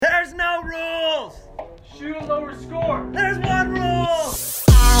Score! There's one rule!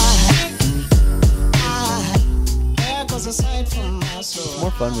 It's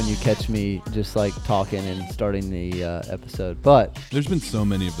more fun when you catch me just like talking and starting the episode. But There's been so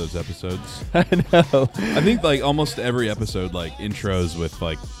many of those episodes. I know. I think like almost every episode like intros with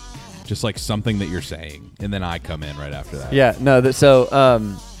like just like something that you're saying, and then I come in right after that. Yeah, no. This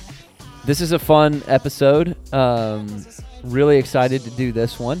is a fun episode. Really excited to do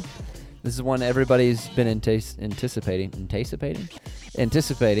this one. This is one everybody's been anticipating.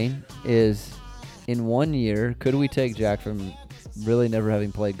 Is in 1 year, could we take Jack from really never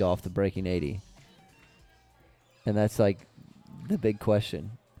having played golf to breaking 80? And that's like the big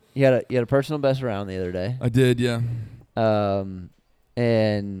question. You had a personal best round the other day. I did, yeah. And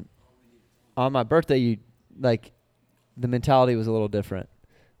on my birthday, the mentality was a little different.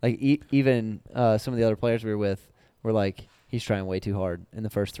 Like even some of the other players we were with were like, he's trying way too hard in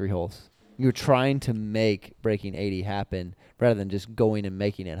the first 3 holes. You're trying to make breaking 80 happen rather than just going and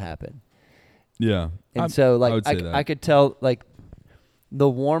making it happen. Yeah. And I could tell like the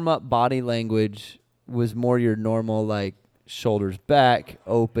warm up body language was more your normal like shoulders back,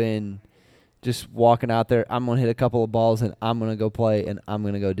 open, just walking out there. I'm gonna hit a couple of balls and I'm gonna go play and I'm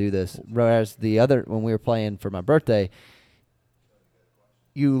gonna go do this. Whereas the other when we were playing for my birthday,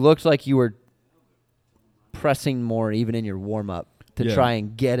 you looked like you were pressing more even in your warm up to try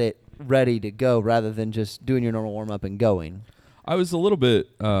and get it ready to go rather than just doing your normal warm up and going. I was a little bit.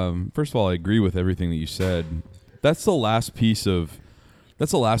 First of all, I agree with everything that you said. That's the last piece of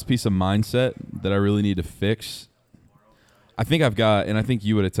mindset that I really need to fix. I think I've got, and I think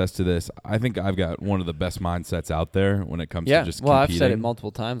you would attest to this. I think I've got one of the best mindsets out there when it comes to just competing. I've said it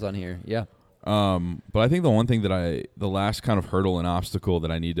multiple times on here. Yeah. But I think the one thing the last kind of hurdle and obstacle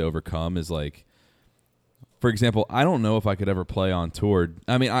that I need to overcome is like, for example, I don't know if I could ever play on tour.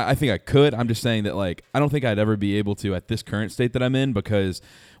 I mean, I think I could. I'm just saying that, like, I don't think I'd ever be able to at this current state that I'm in, because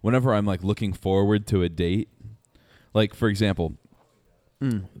whenever I'm, like, looking forward to a date, like, for example,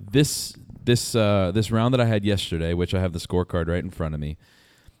 this round that I had yesterday, which I have the scorecard right in front of me,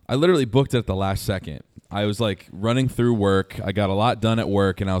 I literally booked it at the last second. I was, like, running through work. I got a lot done at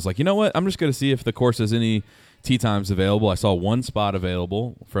work, and I was like, you know what? I'm just going to see if the course has any tee times available. I saw one spot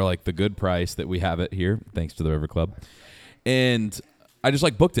available for like the good price that we have it here, thanks to the River Club, and I just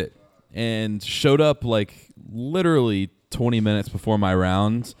like booked it and showed up like literally 20 minutes before my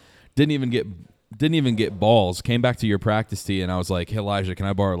round. Didn't even get balls. Came back to your practice tee and I was like, hey, Elijah, can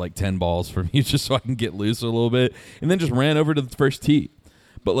I borrow like 10 balls from you just so I can get loose a little bit? And then just ran over to the first tee.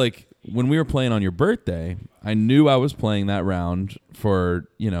 But like when we were playing on your birthday, I knew I was playing that round for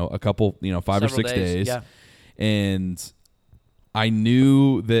a couple 5 Several or 6 days. Yeah. And I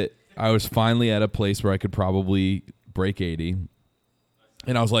knew that I was finally at a place where I could probably break 80.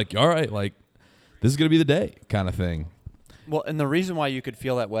 And I was like, all right, like, this is going to be the day kind of thing. Well, and the reason why you could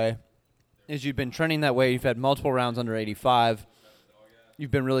feel that way is you've been trending that way. You've had multiple rounds under 85. You've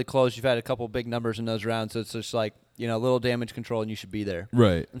been really close. You've had a couple big numbers in those rounds. So it's just like, a little damage control and you should be there.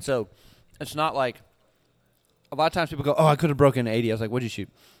 Right. And so it's not like a lot of times people go, oh, I could have broken 80. I was like, what'd you shoot?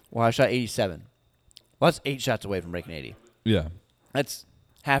 Well, I shot 87. Well, that's 8 shots away from breaking 80. Yeah. That's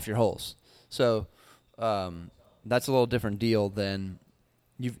half your holes. So that's a little different deal than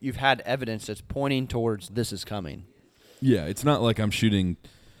you've had evidence that's pointing towards this is coming. Yeah, it's not like I'm shooting,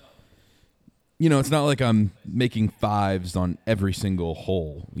 it's not like I'm making fives on every single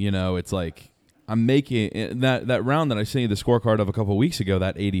hole. It's like I'm making that round that I sent you the scorecard of a couple of weeks ago,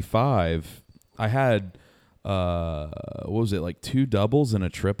 that 85, I had what was it, like 2 doubles and a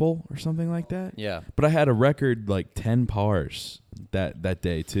triple or something like that? Yeah. But I had a record like 10 pars that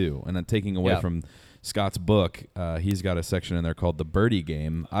day too. And I'm taking away from Scott's book. He's got a section in there called the birdie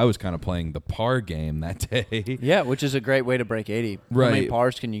game. I was kind of playing the par game that day. Yeah, which is a great way to break 80. Right. How many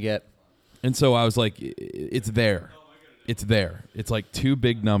pars can you get? And so I was like, it's there. It's there. It's like 2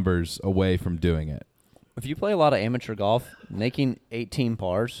 big numbers away from doing it. If you play a lot of amateur golf, making 18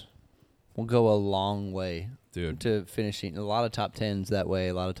 pars will go a long way, dude, to finishing a lot of top 10s that way,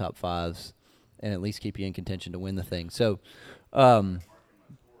 a lot of top 5s, and at least keep you in contention to win the thing. So if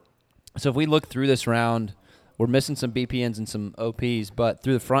we look through this round, we're missing some BPNs and some OPs, but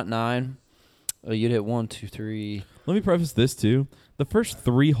through the front 9, you'd hit 1, 2, 3. Let me preface this too. The first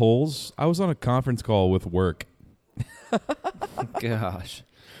 3 holes, I was on a conference call with work. Gosh.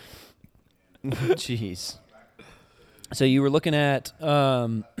 Jeez. So you were looking at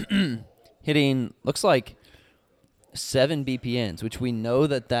hitting, looks like 7 BPNs, which we know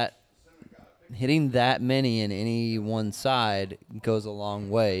that hitting that many in any one side goes a long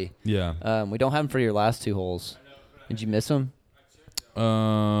way. Yeah. We don't have them for your last 2 holes. Did you miss them?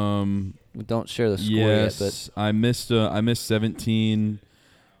 We don't share the score yet, but I missed 17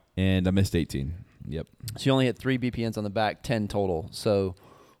 and I missed 18. Yep. So you only hit 3 BPNs on the back, 10 total. So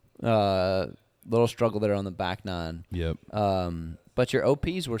little struggle there on the back 9. Yep. But your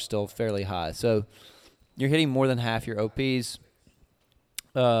OPs were still fairly high. So you're hitting more than half your OPs.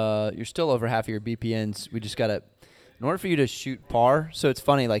 You're still over half of your BPNs. We just got to, in order for you to shoot par, so it's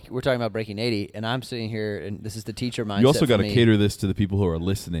funny, like we're talking about breaking 80, and I'm sitting here, and this is the teacher mindset. You also got to me. cater this to the people who are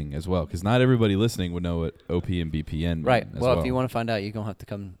listening as well, because not everybody listening would know what OP and BPN mean. Right. Well, if you want to find out, you're going to have to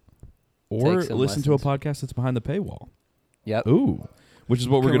come or take some listen lessons. to a podcast that's behind the paywall. Yep. Ooh. Which is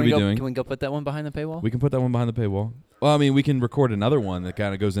what we're going to be doing. Can we go put that one behind the paywall? We can put that one behind the paywall. Well, I mean, we can record another one that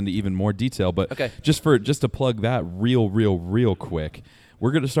kind of goes into even more detail, but okay. just to plug that real quick,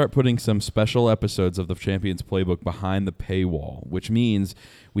 we're going to start putting some special episodes of the Champions Playbook behind the paywall, which means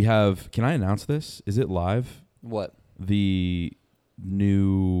we have, can I announce this? Is it live? What? The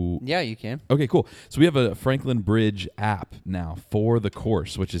new... Yeah, you can. Okay, cool. So we have a Franklin Bridge app now for the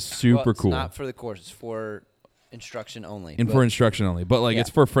course, which is super cool. It's not for the course. It's for instruction only. For instruction only. But, like, yeah. It's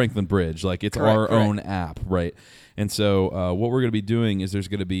for Franklin Bridge. Like, it's our own app, right? And so what we're going to be doing is there's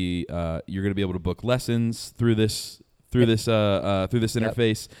going to be... you're going to be able to book lessons through this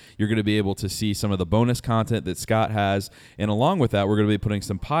interface. You're going to be able to see some of the bonus content that Scott has, and along with that, we're going to be putting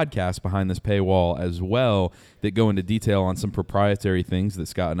some podcasts behind this paywall as well that go into detail on some proprietary things that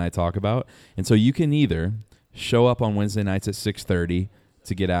Scott and I talk about. And so you can either show up on Wednesday nights at 6:30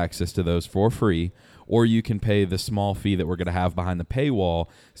 to get access to those for free, or you can pay the small fee that we're going to have behind the paywall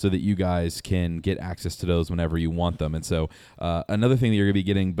so that you guys can get access to those whenever you want them. And so another thing that you're going to be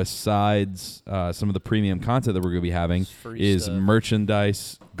getting besides some of the premium content that we're going to be having is stuff.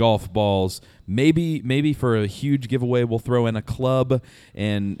 Merchandise, golf balls. Maybe for a huge giveaway, we'll throw in a club,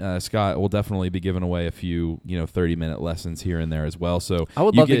 and Scott will definitely be giving away a few 30-minute lessons here and there as well. So I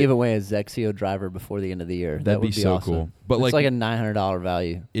would love to give away a Zexio driver before the end of the year. That would be so awesome. cool. But it's like a $900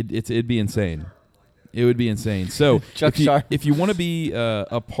 value. It'd be insane. It would be insane. So if you want to be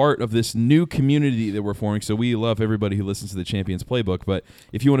a part of this new community that we're forming, so we love everybody who listens to the Champions Playbook, but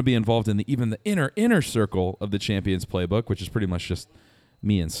if you want to be involved in even the inner circle of the Champions Playbook, which is pretty much just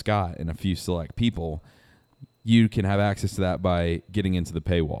me and Scott and a few select people, you can have access to that by getting into the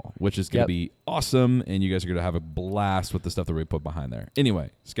paywall, which is going to be awesome, and you guys are going to have a blast with the stuff that we put behind there. Anyway,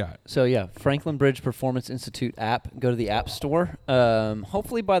 Scott. So, yeah, Franklin Bridge Performance Institute app. Go to the App Store.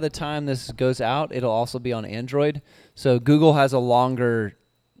 Hopefully by the time this goes out, it'll also be on Android. So Google has a longer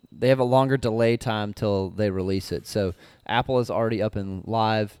delay time till they release it. So Apple is already up and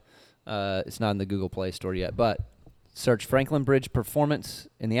live. It's not in the Google Play Store yet, but search Franklin Bridge Performance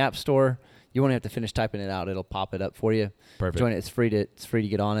in the App Store. You won't have to finish typing it out; it'll pop it up for you. Perfect. Join it; it's free to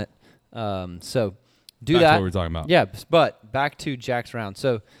get on it. So do Back that. to what we're talking about. Yeah, but back to Jack's round.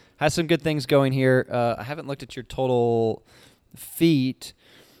 So has some good things going here. I haven't looked at your total feet,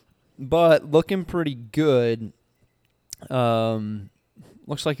 but looking pretty good.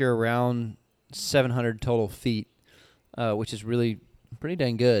 Looks like you're around 700 total feet, which is really pretty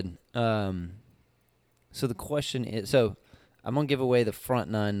dang good. So the question is, I'm gonna give away the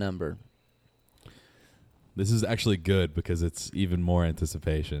front 9 number. This is actually good because it's even more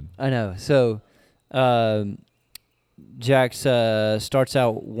anticipation. I know. So, Jax starts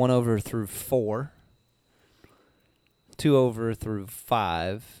out 1 over through 4, 2 over through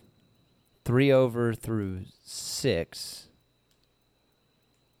 5, 3 over through 6,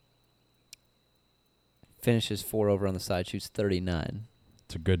 finishes 4 over on the side, shoots 39.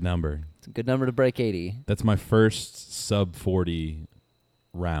 It's a good number. It's a good number to break 80. That's my first sub 40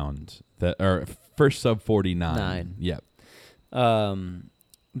 round. First sub 49. Yep.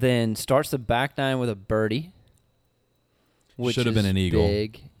 Then starts the back 9 with a birdie, which should have been an eagle.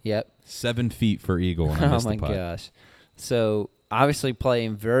 Big. Yep. 7 feet for eagle. And I missed oh my the putt. gosh! So obviously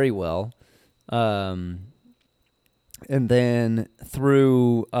playing very well, and then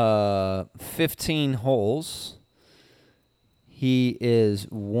through 15 holes, he is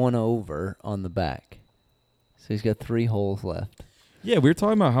 1 over on the back. So he's got 3 holes left. Yeah, we were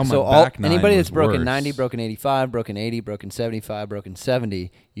talking about how So my back nine anybody was that's broken worse. 90, broken 85, broken 80, broken 75, broken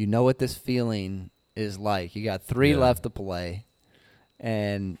 70, you know what this feeling is like. You got 3 left to play,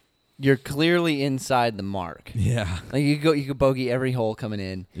 and you're clearly inside the mark. Yeah. Like you could bogey every hole coming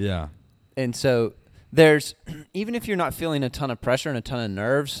in. Yeah. And so there's, even if you're not feeling a ton of pressure and a ton of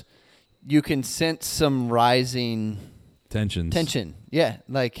nerves, you can sense some rising tension. Yeah,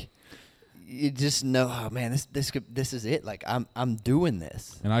 like you just know, oh man, this is it. Like I'm doing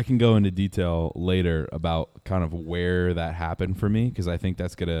this. And I can go into detail later about kind of where that happened for me, because I think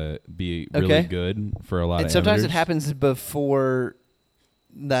that's gonna be really good for a lot of And sometimes amateurs. it happens before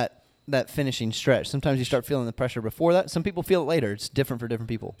that that finishing stretch. Sometimes you start feeling the pressure before that. Some people feel it later. It's different for different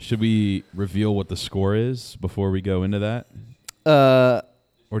people. Should we reveal what the score is before we go into that?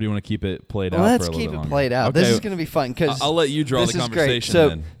 Or do you want to keep it played out for a little bit longer? Let's keep it played out. Okay. This is going to be fun because I'll let you draw the conversation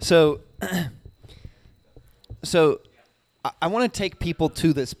then. So I want to take people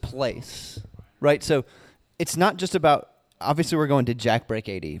to this place, right? So it's not just about, obviously we're going to Jack break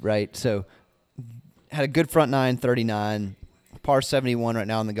 80, right? So had a good front nine, 39, par 71 right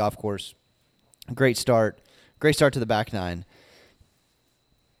now on the golf course. Great start to the back nine.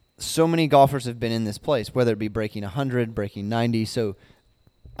 So many golfers have been in this place, whether it be breaking 100, breaking 90. So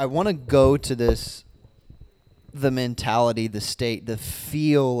I want to go to this, the mentality, the state, the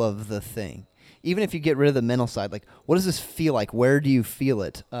feel of the thing. Even if you get rid of the mental side, like, what does this feel like? Where do you feel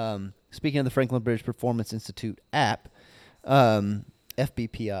it? Speaking of the Franklin British Performance Institute app,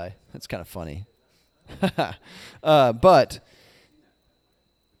 FBPI, that's kind of funny. But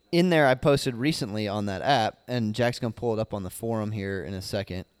in there, I posted recently on that app, and Jack's going to pull it up on the forum here in a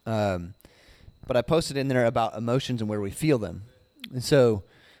second. But I posted in there about emotions and where we feel them. And so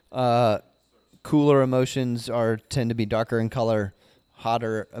cooler emotions tend to be darker in color.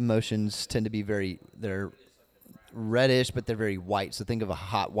 Hotter emotions tend to be they're reddish, but they're very white. So think of a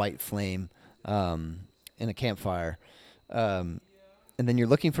hot white flame in a campfire. And then you're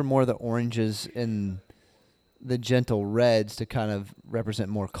looking for more of the oranges and the gentle reds to kind of represent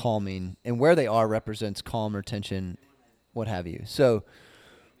more calming. And where they are represents calm or tension, what have you. So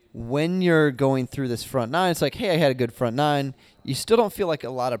when you're going through this front nine, it's like, hey, I had a good front nine. You still don't feel like a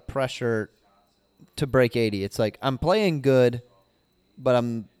lot of pressure to break 80. It's like, I'm playing good, but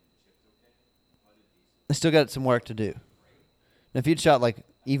I still got some work to do. Now, if you'd shot like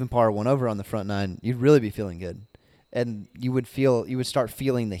even par 1 over on the front nine, you'd really be feeling good. And you would start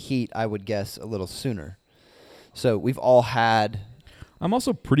feeling the heat, I would guess, a little sooner. So we've all had. I'm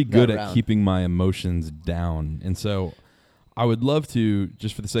also pretty good at keeping my emotions down. And so I would love to,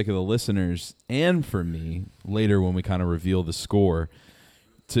 just for the sake of the listeners and for me, later when we kind of reveal the score,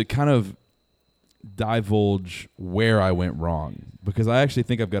 to kind of divulge where I went wrong. Because I actually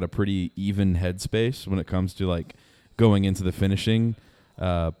think I've got a pretty even headspace when it comes to like going into the finishing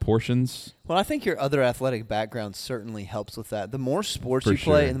portions. Well, I think your other athletic background certainly helps with that. The more sports you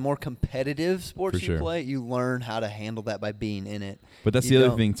play and the more competitive sports you play, you learn how to handle that by being in it. But that's the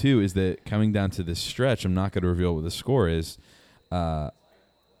other thing, too, is that coming down to this stretch, I'm not going to reveal what the score is.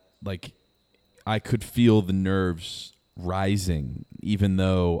 Like, I could feel the nerves rising, even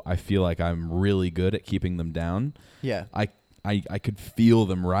though I feel like I'm really good at keeping them down. Yeah. I could feel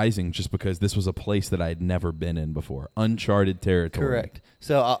them rising just because this was a place that I had never been in before. Uncharted territory. Correct.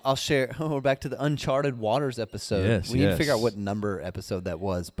 So I'll share. We're back to the Uncharted Waters episode. Yes, we need to figure out what number episode that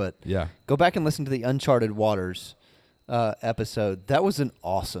was. But yeah, go back and listen to the Uncharted Waters episode. That was an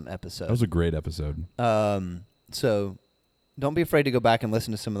awesome episode. That was a great episode. So don't be afraid to go back and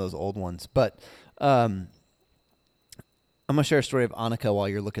listen to some of those old ones. But I'm going to share a story of Annika while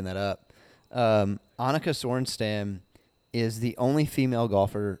you're looking that up. Annika Sorenstam is the only female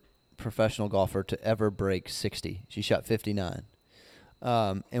professional golfer to ever break 60. She shot 59.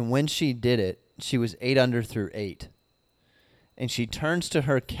 And when she did it, she was 8 under through 8. And she turns to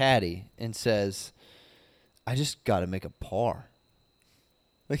her caddy and says, I just got to make a par.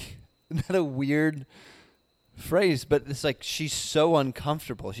 Like, isn't that a weird phrase? But it's like she's so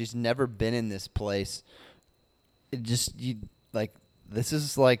uncomfortable. She's never been in this place. This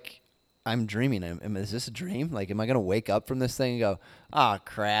is like, I'm dreaming. Is this a dream? Like, am I going to wake up from this thing and go,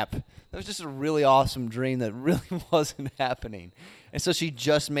 crap. That was just a really awesome dream that really wasn't happening. And so she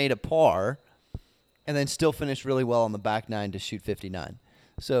just made a par and then still finished really well on the back nine to shoot 59.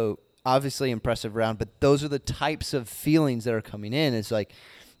 So obviously impressive round, but those are the types of feelings that are coming in. It's like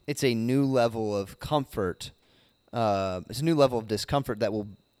it's a new level of comfort. It's a new level of discomfort that will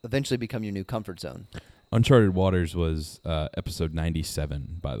eventually become your new comfort zone. Uncharted Waters was episode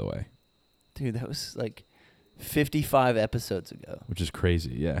 97, by the way. Dude, that was like 55 episodes ago. Which is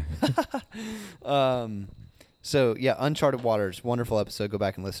crazy, yeah. So, yeah, Uncharted Waters, wonderful episode. Go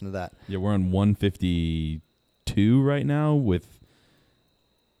back and listen to that. Yeah, we're on 152 right now with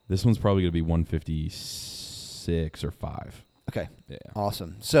this one's probably going to be 156 or 5. Okay. Yeah.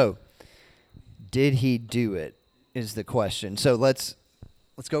 Awesome. So, did he do it is the question. So, let's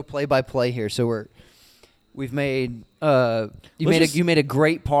go play by play here. So, we've made you made a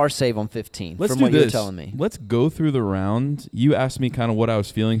great par save on 15 from what you were telling me. Let's go through the round. You asked me kind of what I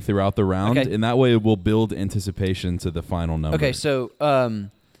was feeling throughout the round, and that way we'll build anticipation to the final number. Okay, so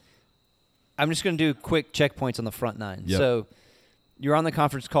I'm just going to do quick checkpoints on the front nine. Yep. So you're on the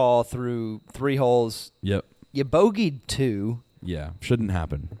conference call through 3 holes. Yep. You bogeyed 2. Yeah, shouldn't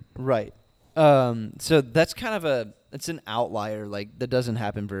happen. Right. So that's kind of it's an outlier. Like that doesn't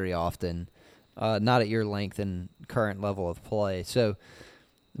happen very often. Not at your length and current level of play. So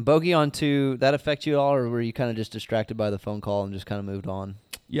bogey on 2, that affect you at all, or were you kind of just distracted by the phone call and just kind of moved on?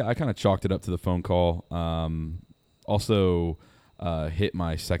 Yeah, I kind of chalked it up to the phone call. Also hit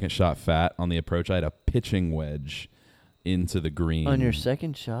my second shot fat on the approach. I had a pitching wedge into the green. On your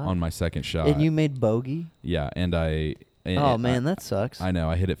second shot? On my second shot. And you made bogey? Yeah, and that sucks. I know.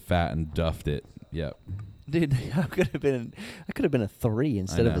 I hit it fat and duffed it. Yep. Dude, that could have been a 3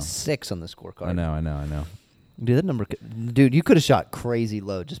 instead of a 6 on the scorecard. I know. Dude, that number. Dude, you could have shot crazy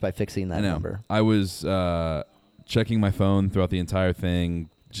low just by fixing that number. I was checking my phone throughout the entire thing.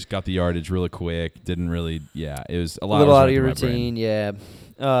 Just got the yardage really quick. Didn't really. Yeah, it was a lot. A little out of your routine. Yeah.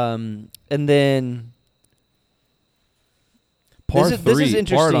 And then. Par this 3, is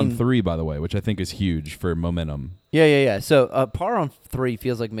interesting. par on 3, by the way, which I think is huge for momentum. Yeah. So par on 3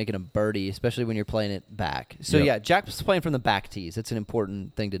 feels like making a birdie, especially when you're playing it back. So Yep. yeah, Jack's playing from the back tees. It's an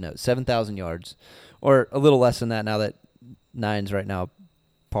important thing to note. 7,000 yards, or a little less than that now that 9's right now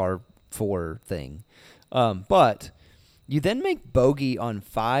par 4 thing. But you then make bogey on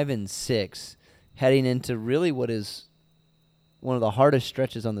 5 and 6, heading into really what is one of the hardest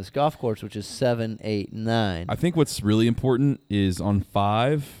stretches on this golf course, which is 7, 8, 9. I think what's really important is on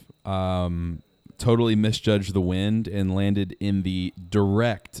 5, totally misjudged the wind and landed in the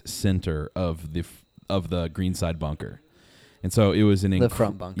direct center of the greenside bunker. And so it was the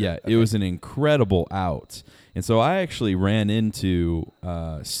front bunker. Yeah, okay. It was an incredible out. And so I actually ran into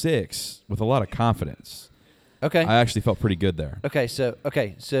 6 with a lot of confidence. Okay. I actually felt pretty good there. Okay,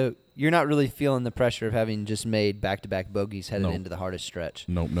 so you're not really feeling the pressure of having just made back-to-back bogeys headed into the hardest stretch.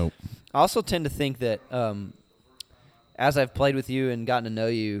 Nope. I also tend to think that as I've played with you and gotten to know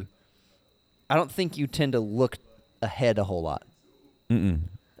you, I don't think you tend to look ahead a whole lot. Mm-mm.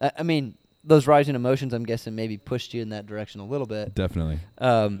 I mean, those rising emotions, I'm guessing, maybe pushed you in that direction a little bit. Definitely.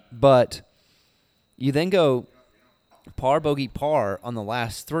 But you then go par, bogey, par on the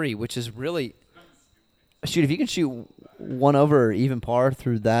last 3, which is really... Shoot, if you can shoot 1 over or even par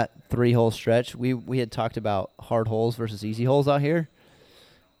through that 3-hole stretch, we had talked about hard holes versus easy holes out here.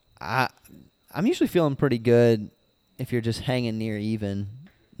 I'm usually feeling pretty good if you're just hanging near even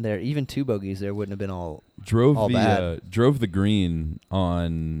there. Even 2 bogeys there wouldn't have been all bad. Drove the green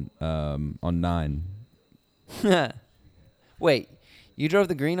on 9. Wait, you drove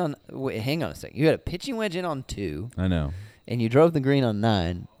the green on... Wait, hang on a second. You had a pitching wedge in on 2. I know. And you drove the green on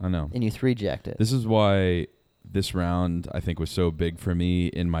 9. I know. And you 3-jacked it. This is why this round, I think, was so big for me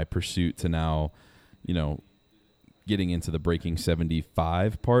in my pursuit to now, getting into the breaking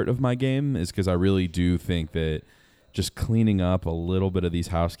 75 part of my game, is because I really do think that just cleaning up a little bit of these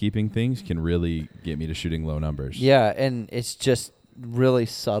housekeeping things can really get me to shooting low numbers. Yeah, and it's just really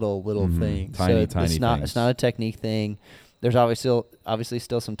subtle little things. Tiny things. It's not a technique thing. There's obviously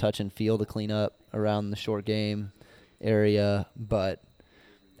still some touch and feel to clean up around the short game area,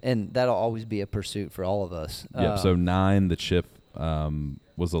 and that'll always be a pursuit for all of us. Yep. So 9, the chip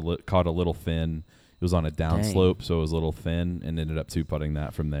was caught a little thin. It was on a downslope, so it was a little thin, and ended up 2-putting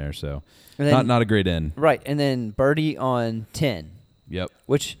that from there. So not a great end. Right, and then birdie on 10. Yep.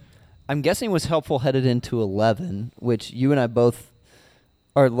 Which I'm guessing was helpful headed into 11, which you and I both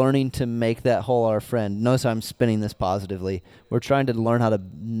are learning to make that hole our friend. Notice I'm spinning this positively. We're trying to learn how to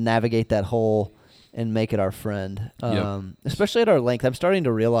navigate that hole and make it our friend, especially at our length. I'm starting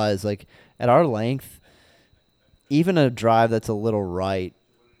to realize, like, at our length, even a drive that's a little right,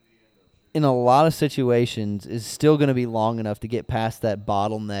 in a lot of situations, is still going to be long enough to get past that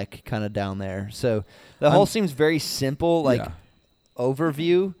bottleneck kind of down there. So the hole seems very simple,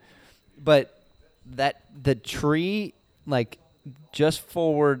 overview, but the tree, like, just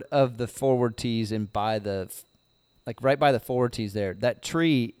forward of the forward tees and right by the forward tees there, that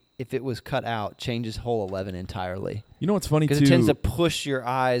tree, if it was cut out, changes hole 11 entirely. You know what's funny too? Because it tends to push your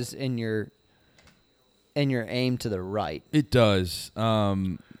eyes and your aim to the right. It does.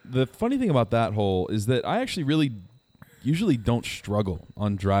 The funny thing about that hole is that I actually really usually don't struggle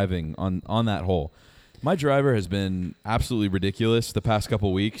on driving on that hole. My driver has been absolutely ridiculous the past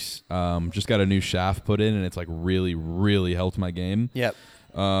couple weeks. Just got a new shaft put in, and it's like really, really helped my game. Yep.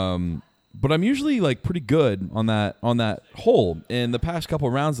 But I'm usually like pretty good on that hole. And the past couple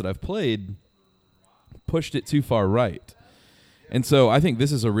rounds that I've played, pushed it too far right. And so I think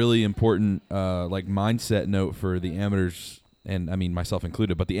this is a really important mindset note for the amateurs, and I mean myself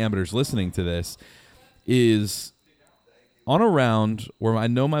included, but the amateurs listening to this, is on a round where I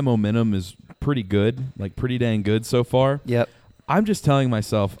know my momentum is pretty good, like pretty dang good so far. Yep. I'm just telling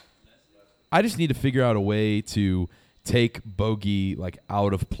myself, I just need to figure out a way to take bogey like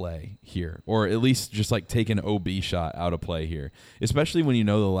out of play here, or at least just like take an OB shot out of play here, especially when you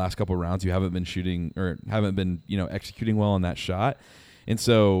know the last couple of rounds you haven't been shooting or haven't been, executing well on that shot. And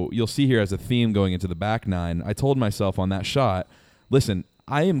so you'll see here as a theme going into the back nine, I told myself on that shot, listen,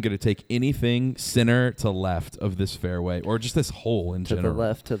 I am going to take anything center to left of this fairway or just this hole in general.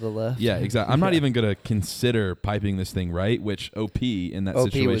 To the left. Yeah, exactly. I'm not even going to consider piping this thing right, which OP in that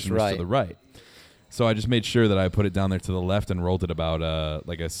situation was to the right. So I just made sure that I put it down there to the left and rolled it about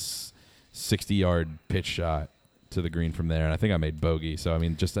like a 60-yard pitch shot to the green from there. And I think I made bogey. So, I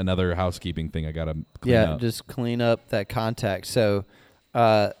mean, just another housekeeping thing I got to clean up. Yeah, just clean up that contact. So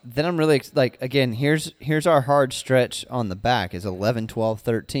then I'm really again, here's our hard stretch on the back is 11, 12,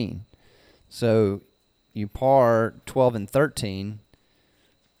 13. So you par 12 and 13.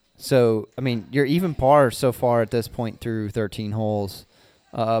 So, I mean, you're even par so far at this point through 13 holes.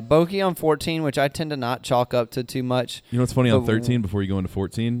 Bogey on 14, which I tend to not chalk up to too much. You know what's funny on 13 before you go into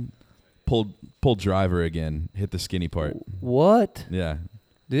 14? Pulled driver again, hit the skinny part. What? Yeah.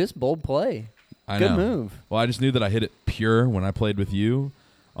 Dude, this bold play. I Good know. move. Well, I just knew that I hit it pure when I played with you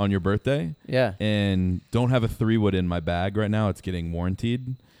on your birthday. Yeah. And don't have a 3-wood in my bag right now. It's getting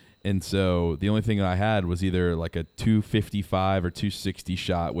warrantied. And so the only thing I had was either like a 255 or 260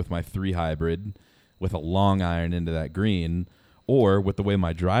 shot with my 3 hybrid with a long iron into that green, or with the way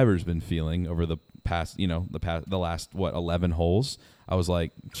my driver's been feeling over the past, the last 11 holes. I was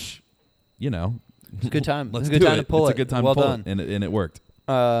like, it's a good time. Let's it's a good do time it. to pull it's it. a good time well to pull done. it, and it worked.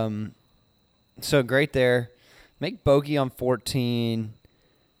 So great there. Make bogey on 14.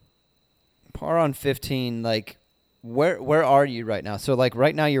 Par on 15. Like, where are you right now? So, like,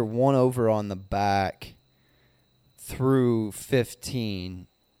 right now you're 1 over on the back through 15.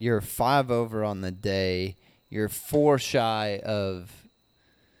 You're 5 over on the day. You're 4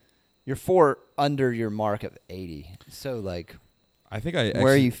 under your mark of 80. So, like, I think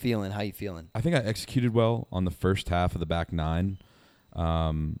where are you feeling? How you feeling? I think I executed well on the first half of the back nine.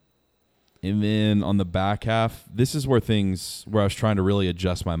 And then on the back half, this is where I was trying to really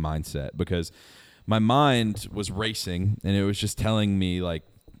adjust my mindset, because my mind was racing and it was just telling me, like,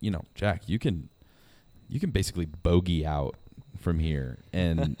 Jack, you can basically bogey out from here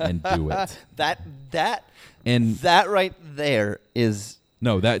and do it. That right there is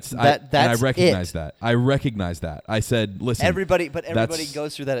no. That's and I recognize that. I recognize that. I said, listen, everybody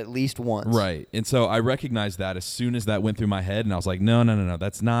goes through that at least once, right? And so I recognized that as soon as that went through my head, and I was like, no,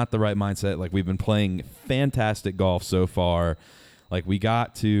 that's not the right mindset. Like, we've been playing fantastic golf so far. Like, we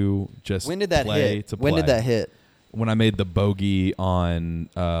got to just when did that play hit? to play. When did that hit? When I made the bogey on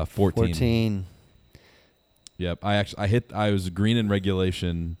 14. Yep, I was green in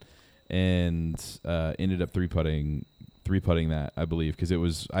regulation, and ended up three putting that, I believe, because I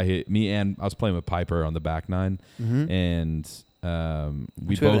was playing with Piper on the back nine, and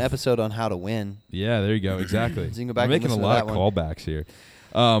we both have an episode on how to win. Yeah, there you go, exactly. So you can go back We're making a and lot listen of to callbacks here,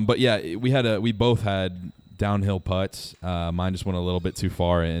 but yeah, we both had downhill putts. Mine just went a little bit too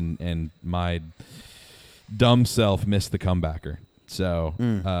far, and my dumb self missed the comebacker. So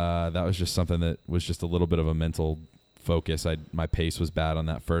that was just something that was just a little bit of a mental focus. My pace was bad on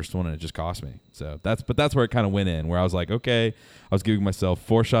that first one, and it just cost me. So that's where it kind of went in, where I was like, okay, I was giving myself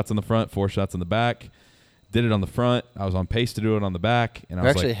 4 shots on the front, 4 shots on the back. Did it on the front. I was on pace to do it on the back, and I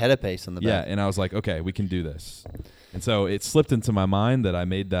was actually ahead of pace on the back. Yeah, and I was like, okay, we can do this. And so it slipped into my mind that I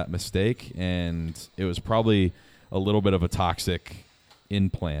made that mistake, and it was probably a little bit of a toxic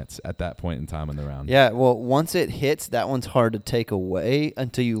implant at that point in time in the round. Yeah, well, once it hits, that one's hard to take away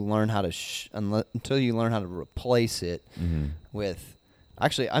until you learn how to replace it with.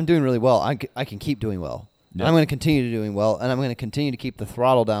 Actually, I'm doing really well. I can keep doing well. Yeah. I'm going to continue doing well, and I'm going to continue to keep the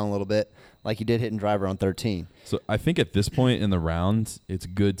throttle down a little bit, like you did hitting driver on 13. So I think at this point in the round, it's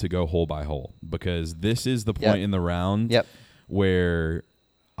good to go hole by hole, because this is the point in the round where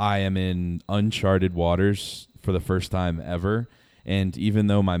I am in uncharted waters for the first time ever. And even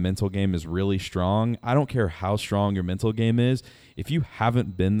though my mental game is really strong, I don't care how strong your mental game is. If you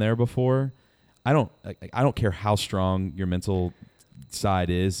haven't been there before, I don't care how strong your mental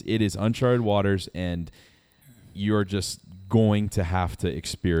side is. It is uncharted waters, and you're just going to have to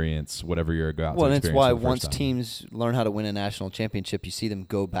experience whatever you're about to experience. Well, and it's why for the first once time. teams learn how to win a national championship, you see them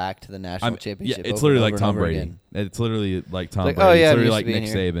go back to the national championship. Yeah, it's over literally and like over Tom and Brady. over again. It's literally like Tom like, Brady. oh, yeah, it's literally I'm like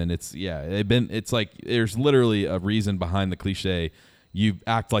used to Nick being Saban. It's like there's literally a reason behind the cliche. You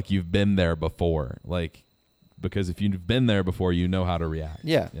act like you've been there before, like, because if you've been there before, you know how to react.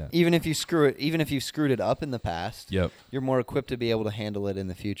 Yeah. Even if you screwed it up in the past, you're more equipped to be able to handle it in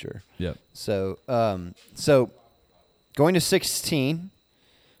the future. Yep. So going to 16.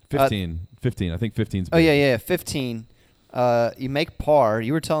 15. I think 15's Oh, yeah. 15. You make par.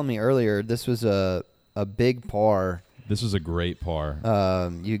 You were telling me earlier this was a big par. This was a great par.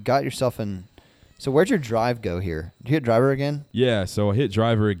 You got yourself in. So where'd your drive go here? Did you hit driver again? Yeah, so I hit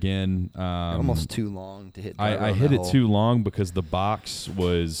driver again. Almost too long to hit driver. I hit it too long because the box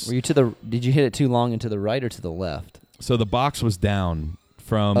was. Were you to the? Did you hit it too long and to the right or to the left? So the box was down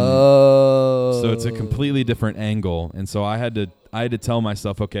from. Oh. So it's a completely different angle, and so I had to tell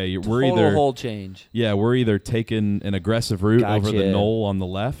myself, okay, we're Total either hole change. Yeah, we're either taking an aggressive route over the knoll on the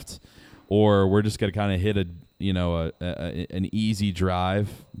left, or we're just gonna kind of hit an easy drive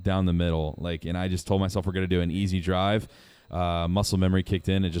down the middle. And I just told myself we're gonna do an easy drive. Muscle memory kicked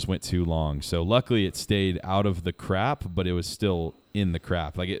in. It just went too long. So luckily it stayed out of the crap, but it was still in the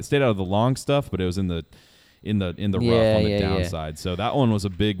crap. Like it stayed out of the long stuff, but it was in the rough on the downside. So that one was a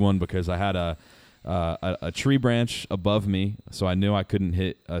big one because I had a tree branch above me, so I knew I couldn't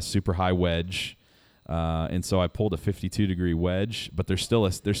hit a super high wedge. And so I pulled a 52-degree wedge, but there's still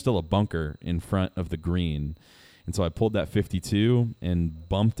a bunker in front of the green. And so I pulled that 52 and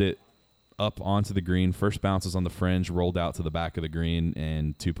bumped it up onto the green. First bounce was on the fringe, rolled out to the back of the green,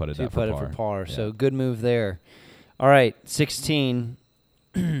 and two-putted that for par. For par. Yeah. So good move there. All right, 16.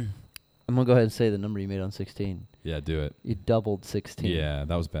 I'm going to go ahead and say the number you made on 16. Yeah, do it. You doubled 16. Yeah,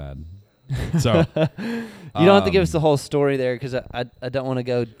 that was bad. So you don't have to give us the whole story there because I don't want to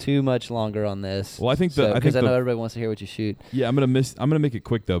go too much longer on this. Well, I think because I know everybody wants to hear what you shoot. Yeah, I'm gonna make it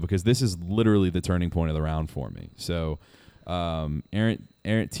quick though because this is literally the turning point of the round for me. So,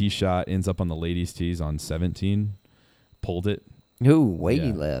 errant tee shot ends up on the ladies' tees on 17, pulled it. Ooh,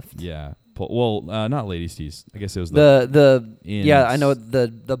 weighty left. Yeah. Not ladies' tees. I guess it was I know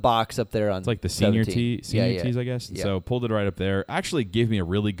the box up there on. It's like the senior 17. tees, I guess. Yeah. So pulled it right up there. Actually gave me a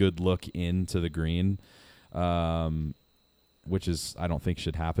really good look into the green, which is I don't think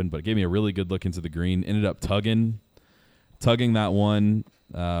should happen, but it gave me a really good look into the green. Ended up tugging that one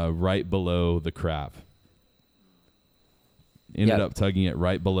right below the crap. Ended up tugging it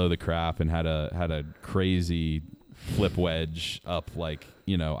right below the crap and had a crazy flip wedge up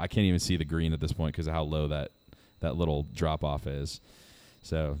I can't even see the green at this point because of how low that little drop off is.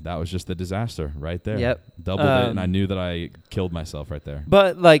 So that was just the disaster right there. Yep. Doubled it, and I knew that I killed myself right there.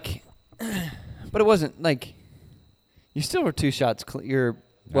 But it wasn't you still were 2 shots clear.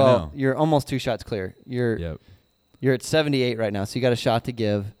 You're almost 2 shots clear. You're at 78 right now, so you got a shot to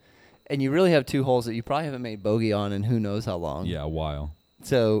give, and you really have 2 holes that you probably haven't made bogey on in who knows how long. Yeah, a while.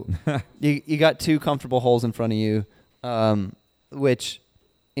 So you got 2 comfortable holes in front of you, which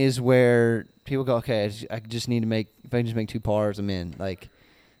is where people go, okay, I just need to make, if I can just make 2 pars, I'm in.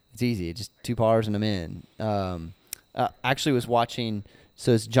 It's easy. Just 2 pars and I'm in. Actually was watching,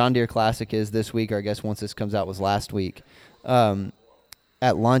 so it's John Deere Classic is this week, or I guess once this comes out was last week. At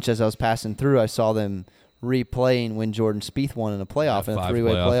lunch as I was passing through, I saw them replaying when Jordan Spieth won in a playoff, in a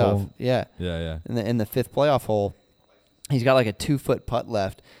 3-way playoff. Hole. Yeah. Yeah. In the 5th playoff hole. He's got a 2-foot putt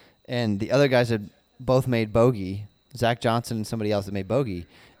left, and the other guys had both made bogey. Zach Johnson and somebody else that made bogey,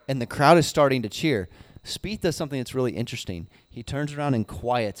 and the crowd is starting to cheer. Spieth does something that's really interesting. He turns around and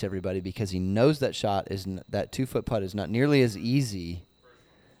quiets everybody because he knows that that 2-foot putt is not nearly as easy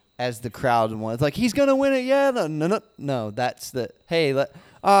as the crowd wants. It's he's gonna win it. Yeah, no. That's the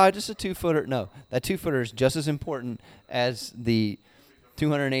just a 2-footer. No, that 2-footer is just as important as the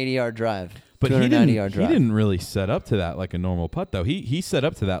 280-yard drive. But he didn't really set up to that like a normal putt, though. He set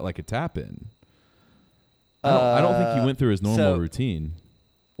up to that like a tap-in. I don't think he went through his normal routine.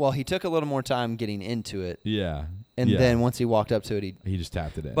 Well, he took a little more time getting into it. Yeah. And then once he walked up to it, he just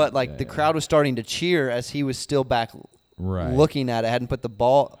tapped it in. But the crowd was starting to cheer as he was still back looking at it, hadn't put the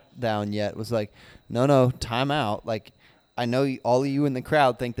ball down yet, was no, time out. I know all of you in the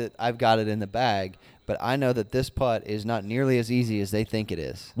crowd think that I've got it in the bag, but I know that this putt is not nearly as easy as they think it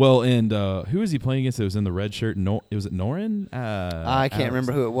is. Well, and who was he playing against? It was in the red shirt. Was it Noren? I can't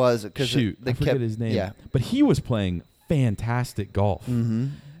remember who it was. I forget his name. Yeah. But he was playing fantastic golf. Mm-hmm.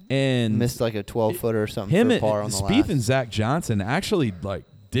 And missed a 12-footer or something for par on the last. Spieth and Zach Johnson actually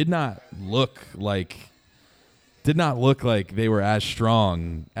did not look like they were as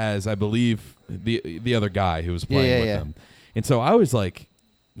strong as I believe the other guy who was playing with them. And so I was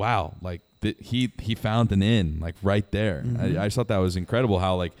wow, he found an in right there. Mm-hmm. I just thought that was incredible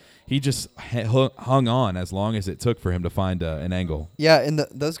how he just hung on as long as it took for him to find an angle. Yeah, and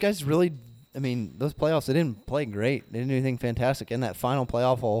those guys really, those playoffs, they didn't play great. They didn't do anything fantastic. In that final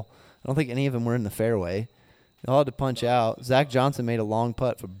playoff hole, I don't think any of them were in the fairway. They all had to punch out. Zach Johnson made a long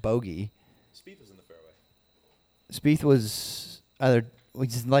putt for bogey. Spieth was in the fairway. Spieth was either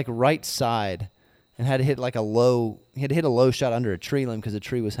right side and had to hit a low shot under a tree limb because the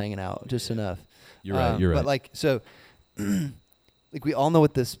tree was hanging out just enough. You're right. But like we all know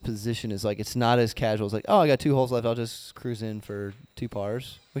what this position is like. It's not as casual. It's like, oh, I got 2 holes left. I'll just cruise in for 2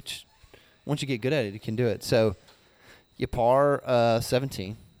 pars, which once you get good at it, you can do it. So you par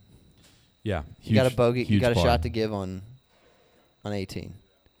 17. Yeah. You got a bogey. You got a par. shot to give on 18.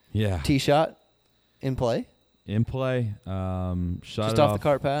 Yeah. Tee shot in play. In play. Shot Just it off the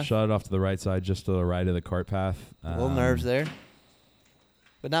cart path? Shot it off to the right side, just to the right of the cart path. A little nerves there,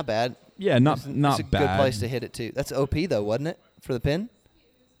 but not bad. Yeah, not It's a bad. good place to hit it too. That's OP though, wasn't it, for the pin?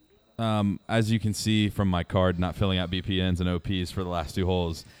 As you can see from my card, not filling out BPNs and OPs for the last 2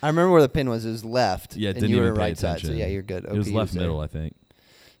 holes. I remember where the pin was. It was left. Yeah, and didn't you were even pay right side. So attention. yeah, you're good. It was OP left there. middle, I think.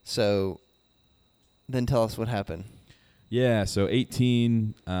 So then tell us what happened. Yeah, so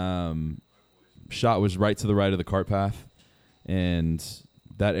 18 shot was right to the right of the cart path, and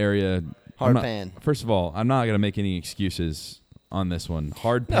that area. Hard pan. First of all, I'm not going to make any excuses on this one.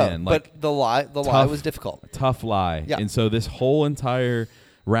 Hard No, pan, like but the lie was difficult. tough lie. Yeah. And so this whole entire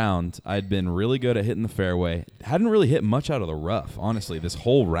round, I'd been really good at hitting the fairway. Hadn't really hit much out of the rough, honestly, this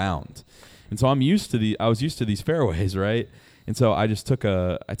whole round. And so I was used to these fairways, right? And so I just took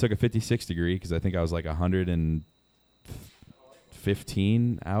a 56 degree because I think I was like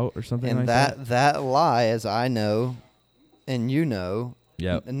 115 out or something And like that lie, as I know, and you know.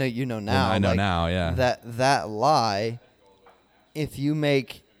 Yep. No, you know now. I know like, now, yeah. That lie, if you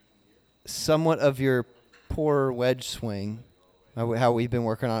make somewhat of your poor wedge swing, how we've been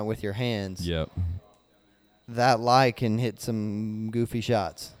working on it with your hands. Yep. That lie can hit some goofy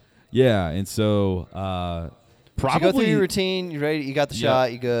shots. Yeah, and so probably you go through your routine. You ready? You got the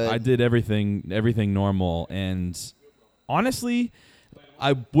shot. You good? I did everything normal, and honestly,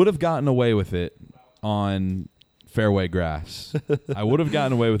 I would have gotten away with it on fairway grass. I would have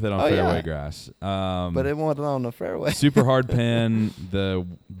gotten away with it on fairway grass. But it wasn't on the fairway. Super hard pan. The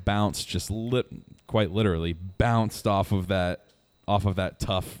bounce just quite literally bounced off of that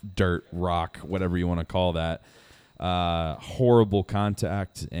tough dirt rock, whatever you want to call that. Horrible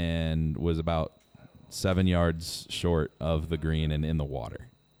contact, and was about 7 yards short of the green and in the water.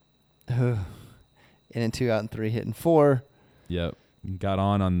 In and 2 out and 3 hitting 4. Yep. Got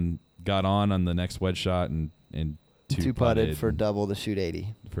on the next wedge shot and two putted for double to shoot 80.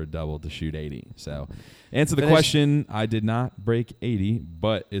 So, answer the question. I did not break 80,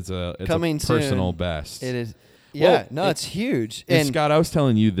 but it's a personal soon. Best. It is. Yeah. Well, it's huge. And And Scott, I was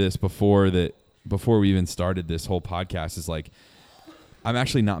telling you this before we even started this whole podcast. Is like, I'm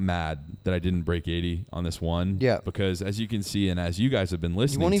actually not mad that I didn't break 80 on this one. Yeah. Because as you can see, and as you guys have been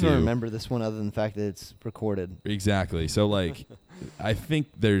listening, you won't even remember this one other than the fact that it's recorded. Exactly. So like, I think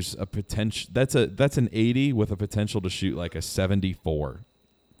there's a potential. That's an 80 with a potential to shoot like a 74.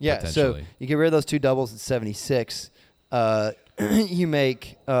 Yeah. So you get rid of those 2 doubles at 76. You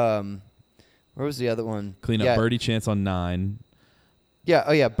make where was the other one? Clean up birdie chance on 9. Yeah.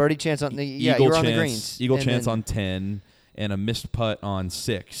 Oh yeah. Birdie chance on Eagle you're chance, on the greens. Eagle chance on 10 and a missed putt on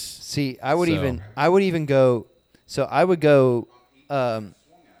 6. See, I would even go. So I would go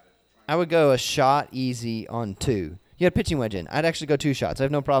a shot easy on 2. You had pitching wedge in. I'd actually go 2 shots. I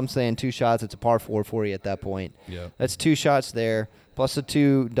have no problem saying 2 shots. It's a par 4 for you at that point. Yeah. That's 2 shots there, plus the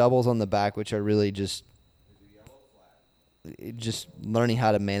 2 doubles on the back, which are really just learning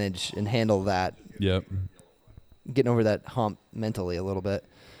how to manage and handle that. Yep. Getting over that hump mentally a little bit.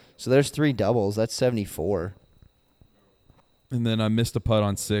 So there's 3 doubles. That's 74. And then I missed a putt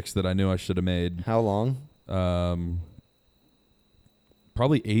on 6 that I knew I should have made. How long?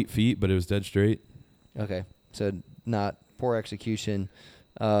 Probably 8 feet, but it was dead straight. Okay. So not poor execution.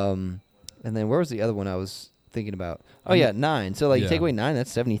 And then where was the other one I was thinking about? Oh, yeah, 9. So, you take away 9,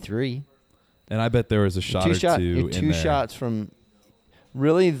 that's 73. And I bet there was a shot or two in 2 there. shots from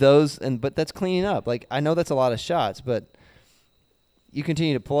really those, but that's cleaning up. Like, I know that's a lot of shots, but you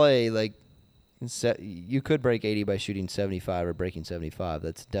continue to play, you could break 80 by shooting 75 or breaking 75.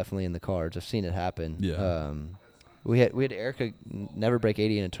 That's definitely in the cards. I've seen it happen. Yeah. We had Erica never break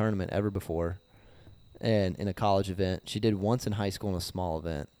 80 in a tournament ever before. And in a college event. She did once in high school in a small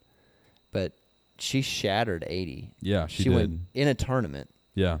event. But she shattered 80. Yeah, she went did. in a tournament.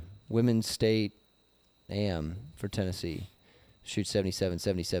 Yeah. Women's State AM for Tennessee. Shoot 77,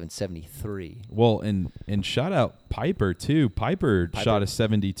 77, 73. Well, and shout out Piper, too. Piper shot a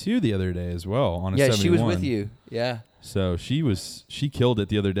 72 the other day as well on a 71. Yeah, she was with you. Yeah. So she killed it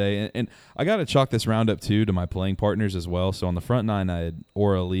the other day. And I got to chalk this round up, too, to my playing partners as well. So on the front 9, I had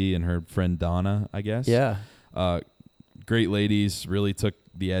Aura Lee and her friend Donna, I guess. Yeah. Great ladies, really took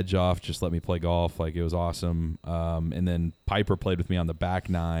the edge off, just let me play golf. Like, it was awesome. And then Piper played with me on the back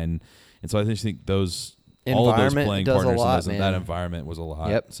 9. And so I just think those all of those Environment playing does a partners, lot, and man. that environment was a lot.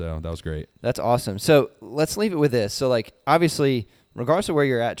 Yep. So that was great. That's awesome. So let's leave it with this. So, like, obviously, regardless of where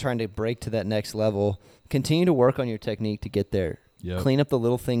you're at, trying to break to that next level, continue to work on your technique to get there. Yep. Clean up the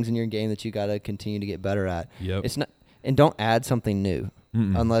little things in your game that you got to continue to get better at. Yep. It's not, and don't add something new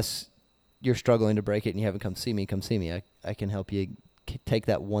Mm-mm. unless you're struggling to break it and you haven't come see me. Come see me. I can help you take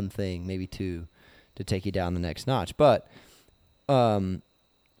that one thing, maybe two, to take you down the next notch. But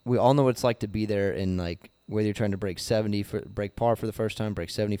we all know what it's like to be there, and like whether you're trying to break 70 break par for the first time,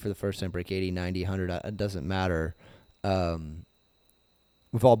 break 70 for the first time, break 80, 90, 100, it doesn't matter.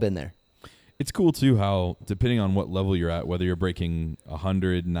 We've all been there. It's cool too how, depending on what level you're at, whether you're breaking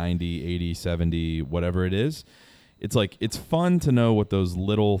 100, 90, 80, 70, whatever it is, it's like it's fun to know what those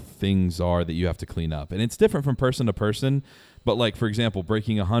little things are that you have to clean up. And it's different from person to person, but like, for example,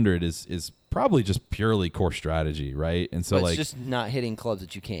 breaking 100 is probably just purely core strategy, right? And so But like it's just not hitting clubs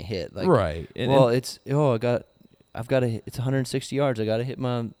that you can't hit. Like, right. it's I've got to. It's 160 yards. I got to hit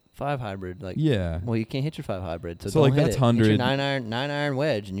my 5 hybrid. Like, yeah. well, you can't hit your 5 hybrid, so So, don't like, hit that's it. 100. Hit your 9-iron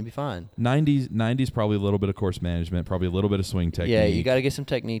wedge, and you'll be fine. 90's probably a little bit of course management, probably a little bit of swing technique. Yeah, you got to get some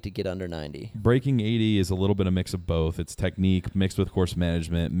technique to get under 90. Breaking 80 is a little bit of mix of both. It's technique mixed with course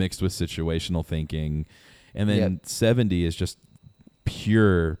management, mixed with situational thinking. And then 70 is just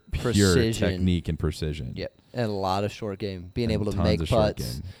pure Precision. technique and precision. Yep, and a lot of short game. Being And able to tons make of short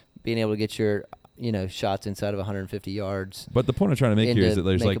putts, game. being able to get your shots inside of 150 yards. But the point I'm trying to make into here is that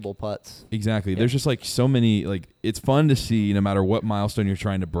there's like makeable putts. exactly. Yep. There's just like so many, like it's fun to see no matter what milestone you're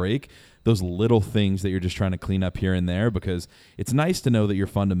trying to break, those little things that you're just trying to clean up here and there, because it's nice to know that your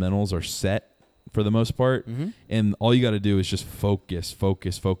fundamentals are set for the most part, and all you got to do is just focus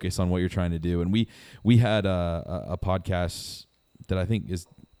on what you're trying to do. And we had a podcast that I think is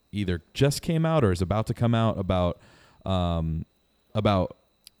either just came out or is about to come out about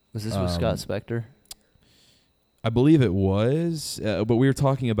Was this with Scott Spector? I believe it was, but we were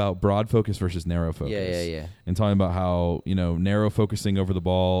talking about broad focus versus narrow focus. Yeah. And talking about how, narrow focusing over the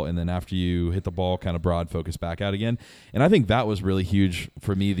ball, and then after you hit the ball, kind of broad focus back out again. And I think that was really huge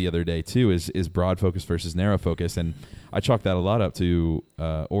for me the other day too, is broad focus versus narrow focus. And I chalked that a lot up to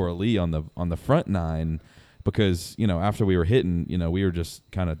Aura Lee on the front nine, because, after we were hitting, we were just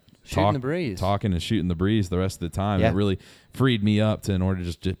kind of Shooting the breeze. talking and shooting the breeze the rest of the time. Yeah. It really freed me up in order to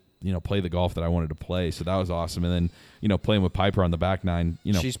just play the golf that I wanted to play. So that was awesome. And then, playing with Piper on the back nine,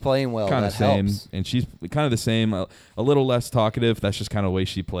 she's playing well. kind That of same. helps. And she's kind of the same, a little less talkative. That's just kind of the way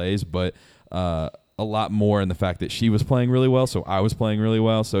she plays, but a lot more in the fact that she was playing really well. So I was playing really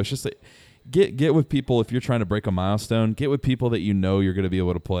well. So it's just get with people. If you're trying to break a milestone, get with people that you're going to be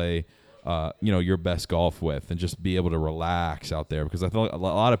able to play your best golf with, and just be able to relax out there. Because I feel like a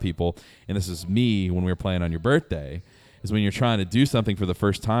lot of people, and this is me when we were playing on your birthday, is when you're trying to do something for the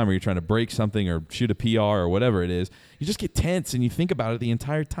first time, or you're trying to break something or shoot a PR or whatever it is, you just get tense and you think about it the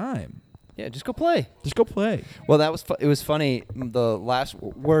entire time. Yeah, just go play. Just go play. Well, it was funny. The last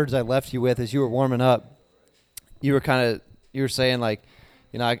words I left you with as you were warming up, you were saying like,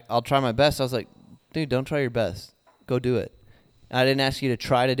 I'll try my best. I was like, dude, don't try your best. Go do it. I didn't ask you to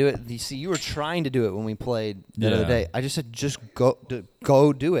try to do it. You see, you were trying to do it when we played the other day. I just said, just go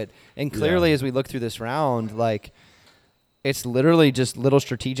do it. And clearly, as we look through this round, like, it's literally just little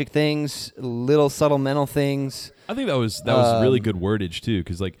strategic things, little subtle mental things. I think that was really good wordage too,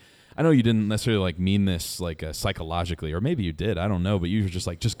 because like I know you didn't necessarily like mean this like psychologically, or maybe you did. I don't know, but you were just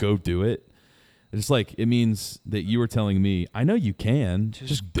like, just go do it. It's like it means that you were telling me, I know you can.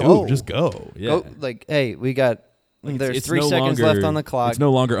 Just go. Just go. Yeah. Go, like, hey, we got. There's it's 3 no seconds longer, left on the clock. It's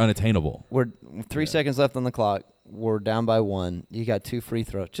no longer unattainable. We're 3 seconds left on the clock. We're down by 1. You got 2 free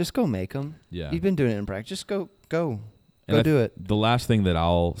throws. Just go make them. Yeah. You've been doing it in practice. Just go do it. The last thing that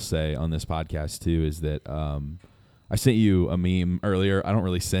I'll say on this podcast too is that I sent you a meme earlier. I don't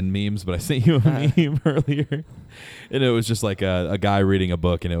really send memes, but I sent you a meme earlier, and it was just like a guy reading a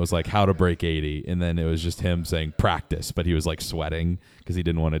book, and it was like how to break 80, and then it was just him saying practice, but he was like sweating because he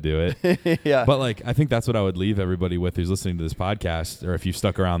didn't want to do it. Yeah. But like I think that's what I would leave everybody with who's listening to this podcast, or if you've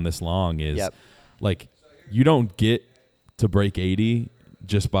stuck around this long, is like you don't get to break 80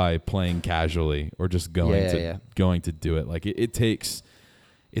 just by playing casually or just going to do it. Like it takes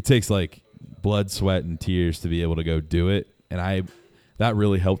like blood, sweat, and tears to be able to go do it. And that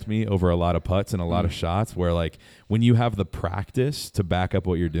really helped me over a lot of putts and a lot of shots, where like when you have the practice to back up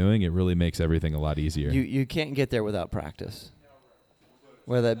what you're doing, it really makes everything a lot easier. You can't get there without practice.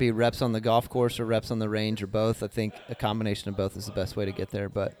 Whether that be reps on the golf course or reps on the range or both, I think a combination of both is the best way to get there.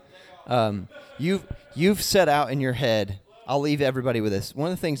 But you've set out in your head, I'll leave everybody with this.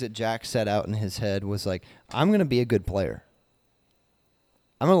 One of the things that Jack set out in his head was like, I'm going to be a good player.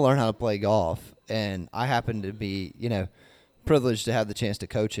 I'm going to learn how to play golf. and I happen to be, privileged to have the chance to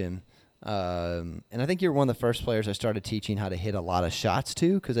coach him. And I think you're one of the first players I started teaching how to hit a lot of shots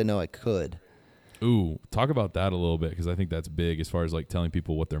to, because I know I could. Ooh, talk about that a little bit, because I think that's big as far as like telling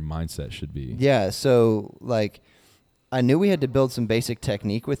people what their mindset should be. Yeah, so like I knew we had to build some basic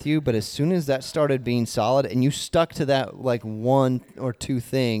technique with you, but as soon as that started being solid and you stuck to that like one or two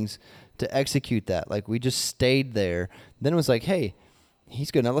things to execute that, like we just stayed there, then it was like, hey,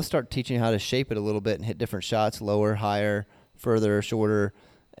 he's good. Now let's start teaching how to shape it a little bit and hit different shots, lower, higher, further, shorter.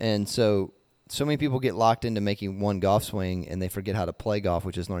 And so many people get locked into making one golf swing and they forget how to play golf,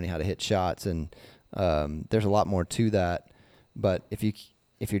 which is learning how to hit shots. And there's a lot more to that. But if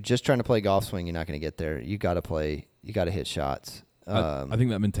you're just trying to play golf swing, you're not going to get there. You got to hit shots. I think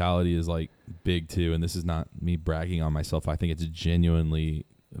that mentality is like big too. And this is not me bragging on myself. I think it's genuinely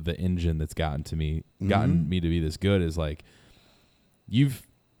the engine that's gotten me to be this good. Is like you've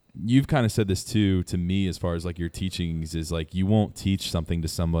kind of said this too to me as far as like your teachings is like you won't teach something to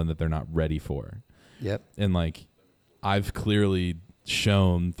someone that they're not ready for. Yep. And like I've clearly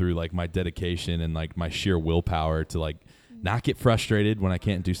shown through like my dedication and like my sheer willpower to like not get frustrated when I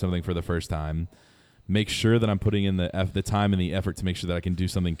can't do something for the first time. Make sure that I'm putting in the time and the effort to make sure that I can do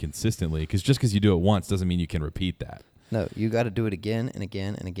something consistently, because just because you do it once doesn't mean you can repeat that. No, you got to do it again and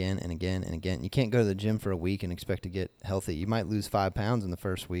again and again and again and again. You can't go to the gym for a week and expect to get healthy. You might lose 5 pounds in the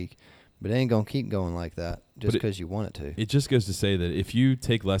first week, but it ain't going to keep going like that just because you want it to. It just goes to say that if you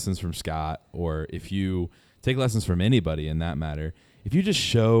take lessons from Scott, or if you take lessons from anybody in that matter, if you just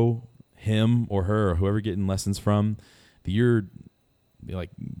show him or her or whoever getting lessons from that you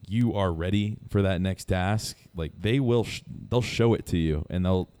are ready for that next task, like they'll show it to you and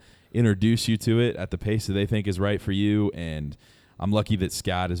they'll introduce you to it at the pace that they think is right for you. And I'm lucky that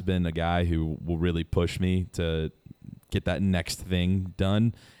Scott has been a guy who will really push me to get that next thing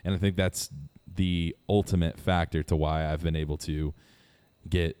done. And I think that's the ultimate factor to why I've been able to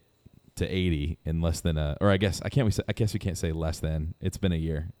get to 80 in less than I guess we can't say less than. It's been a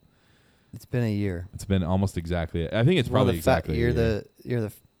year. It's been a year. It's been almost exactly. I think it's probably exactly. You're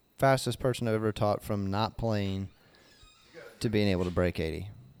the fastest person I've ever taught from not playing to being able to break 80.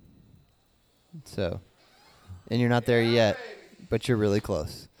 So, and you're not there yet, but you're really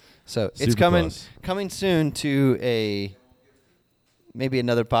close. So it's coming soon to maybe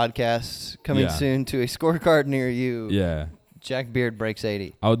another podcast, coming soon to a scorecard near you. Yeah. Jack Beard breaks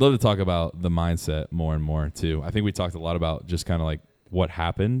 80. I would love to talk about the mindset more and more too. I think we talked a lot about just kind of like what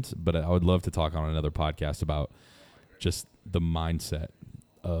happened, but I would love to talk on another podcast about just the mindset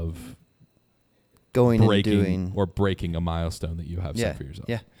of breaking a milestone that you have set for yourself.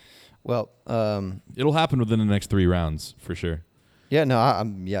 Yeah. Well, it'll happen within the next 3 rounds for sure. Yeah, no,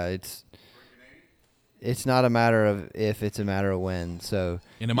 it's not a matter of if, it's a matter of when. So,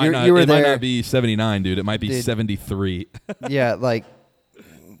 and it might not be 79, dude. It might be 73. Yeah, like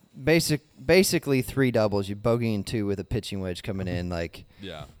basically 3 doubles. You bogey in 2 with a pitching wedge coming in, like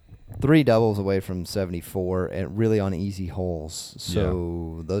 3 doubles away from 74, and really on easy holes.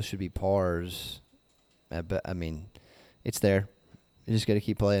 So those should be pars. I mean, it's there. You just got to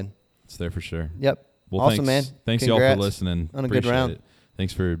keep playing. It's there for sure. Yep. Well, awesome, man. Thanks y'all for listening. On a good round. It.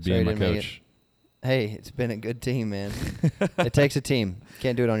 Thanks for being my coach. Hey, it's been a good team, man. It takes a team.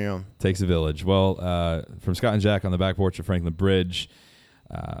 Can't do it on your own. Takes a village. Well, from Scott and Jack on the back porch of Franklin Bridge,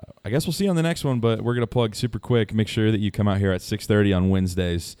 I guess we'll see you on the next one, but we're going to plug super quick. Make sure that you come out here at 6:30 on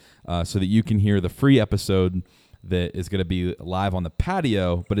Wednesdays so that you can hear the free episode that is going to be live on the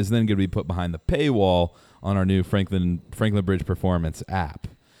patio, but is then going to be put behind the paywall on our new Franklin Bridge Performance app.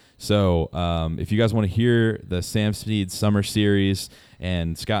 So if you guys want to hear the Sam Speed Summer Series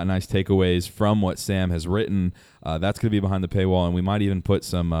and Scott and I's takeaways from what Sam has written, that's going to be behind the paywall, and we might even put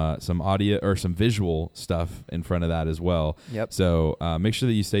some audio or some visual stuff in front of that as well. Yep. So make sure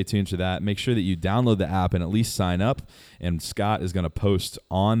that you stay tuned to that. Make sure that you download the app and at least sign up, and Scott is going to post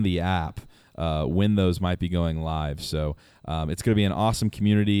on the app when those might be going live. So it's going to be an awesome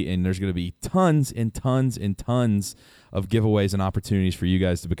community, and there's going to be tons and tons and tons of giveaways and opportunities for you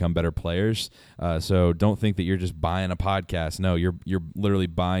guys to become better players. So don't think that you're just buying a podcast. No, you're literally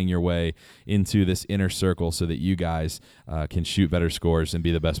buying your way into this inner circle so that you guys can shoot better scores and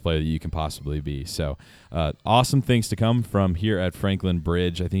be the best player that you can possibly be. So awesome things to come from here at Franklin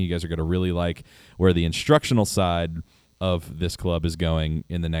Bridge. I think you guys are going to really like where the instructional side of this club is going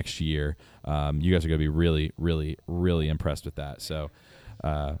in the next year. You guys are going to be really, really, really impressed with that. So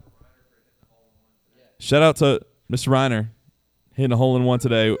shout out to Mr. Reiner hitting a hole-in-one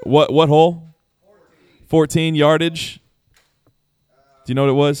today. What hole? 14 yardage. Do you know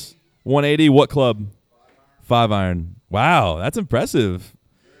what it was? 180. What club? 5-iron. Wow, that's impressive.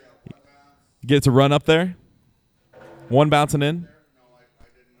 Get to run up there. One bouncing in.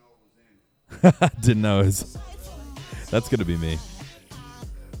 Didn't know it was. That's going to be me.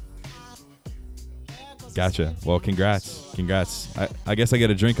 Gotcha. Well, congrats. I guess I get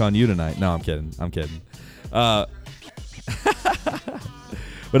a drink on you tonight. No, I'm kidding. But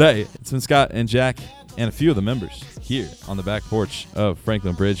hey, it's been Scott and Jack and a few of the members here on the back porch of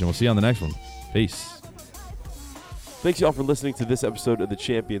Franklin Bridge, and we'll see you on the next one. Peace. Thanks, y'all, for listening to this episode of the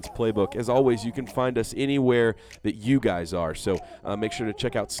Champions Playbook. As always, you can find us anywhere that you guys are. So make sure to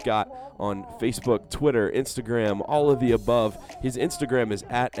check out Scott on Facebook, Twitter, Instagram, all of the above. His Instagram is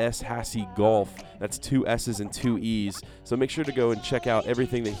 @SHasseyGolf. That's 2 S's and 2 E's. So make sure to go and check out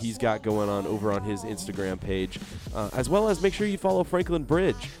everything that he's got going on over on his Instagram page, as well as make sure you follow Franklin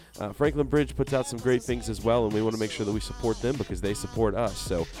Bridge. Franklin Bridge puts out some great things as well, and we want to make sure that we support them because they support us.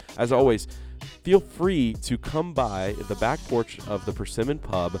 So, as always, feel free to come by the back porch of the Persimmon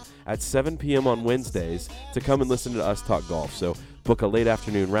Pub at 7 p.m. on Wednesdays to come and listen to us talk golf. So book a late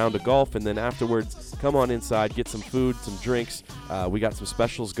afternoon round of golf, and then afterwards come on inside, get some food, some drinks. We got some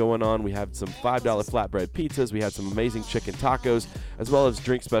specials going on. We have some $5 flatbread pizzas. We had some amazing chicken tacos, as well as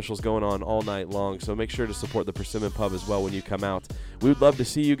drink specials going on all night long. So make sure to support the Persimmon Pub as well when you come out. We would love to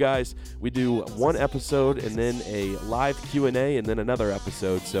see you guys. We do one episode and then a live Q&A and then another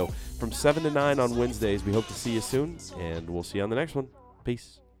episode. So from 7 to 9 on Wednesdays, we hope to see you soon, and we'll see you on the next one.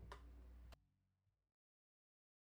 Peace.